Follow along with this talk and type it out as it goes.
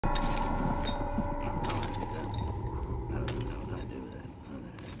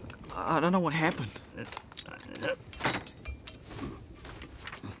I don't know what happened. I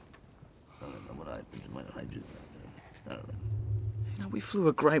don't know what I do. You know, we flew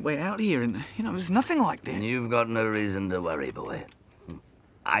a great way out here and, you know, it was nothing like that. You've got no reason to worry, boy.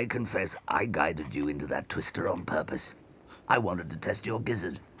 I confess I guided you into that twister on purpose. I wanted to test your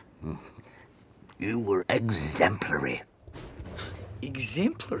gizzard. You were exemplary.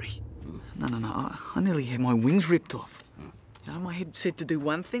 Exemplary? No. I nearly had my wings ripped off. You know, my head said to do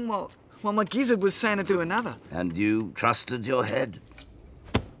one thing while my gizzard was saying to do another. And you trusted your head.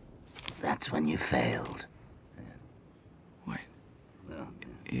 That's when you failed. Wait,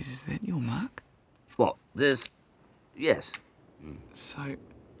 is that your mark? What, this? Yes. So,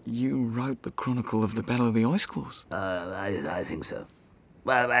 you wrote the Chronicle of the Battle of the Ice Claws? I think so.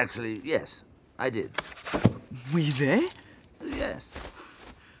 Well, actually, yes, I did. Were you there? Yes.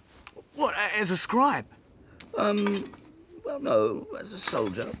 What, as a scribe? Well, no, as a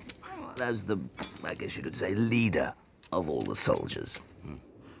soldier. As the, I guess you could say, leader of all the soldiers.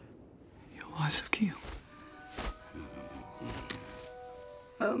 You're Lyze of Kiel.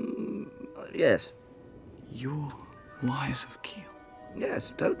 Yes. You're Lyze of Kiel.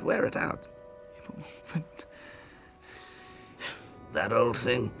 Yes, don't wear it out. Yeah, but... That old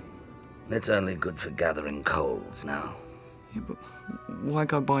thing? It's only good for gathering colds now. Yeah, but why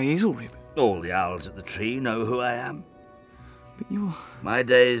go by easel rib? All the owls at the tree know who I am. But you're... My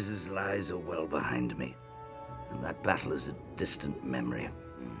days as Lyze are well behind me, and that battle is a distant memory.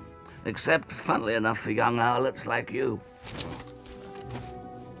 Except, funnily enough, for young owlets like you.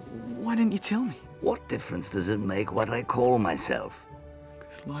 Why didn't you tell me? What difference does it make what I call myself?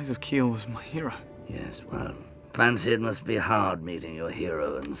 Because Lyze of Kiel was my hero. Yes, well, fancy it must be hard meeting your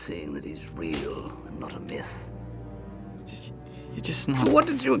hero and seeing that he's real and not a myth. You're just not... What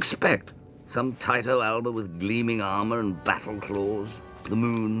did you expect? Some Tyto Alba with gleaming armor and battle claws? The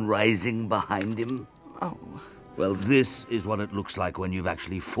moon rising behind him? Oh... Well, this is what it looks like when you've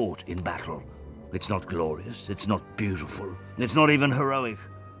actually fought in battle. It's not glorious, it's not beautiful, it's not even heroic.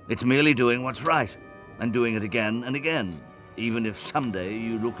 It's merely doing what's right, and doing it again and again, even if someday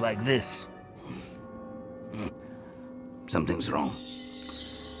you look like this. Something's wrong.